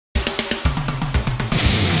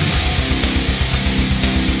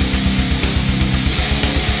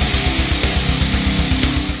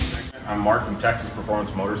Texas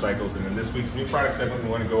Performance Motorcycles, and in this week's new product segment, we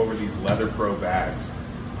want to go over these Leather Pro bags.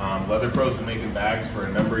 Leather Pro's been making bags for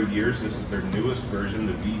a number of years. This is their newest version,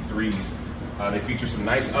 the V3s. They feature some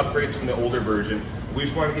nice upgrades from the older version. We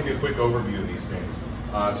just want to give you a quick overview of these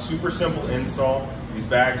things. Super simple install. These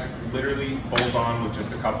bags literally bolt on with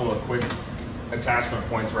just a couple of quick attachment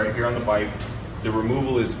points right here on the bike. The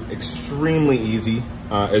removal is extremely easy,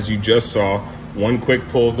 as you just saw. One quick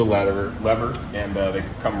pull of the lever, and they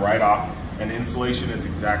come right off. And the installation is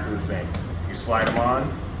exactly the same. You slide them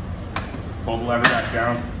on, pull the lever back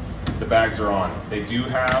down, the bags are on. They do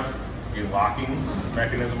have a locking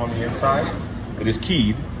mechanism on the inside. It is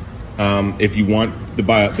keyed if you want the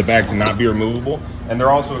bag to not be removable, and they're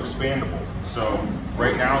also expandable. So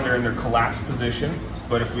right now they're in their collapsed position,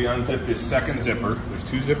 but if we unzip this second zipper, there's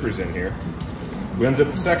two zippers in here. We unzip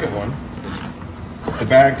the second one, the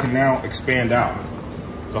bag can now expand out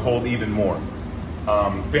to hold even more.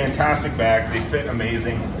 Fantastic bags, they fit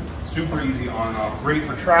amazing, super easy on and off, great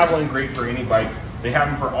for traveling, great for any bike. They have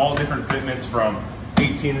them for all different fitments from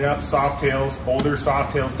 18 and up, Softails, older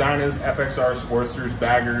Softails, Dynas, FXR, Sportsters,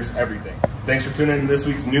 baggers, everything. Thanks for tuning in to this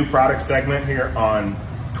week's new product segment here on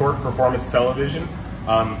Torque Performance Television.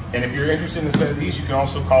 And if you're interested in a set of these, you can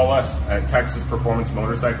also call us at Texas Performance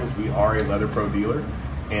Motorcycles. We are a Leather Pro dealer,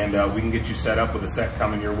 and we can get you set up with a set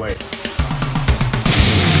coming your way.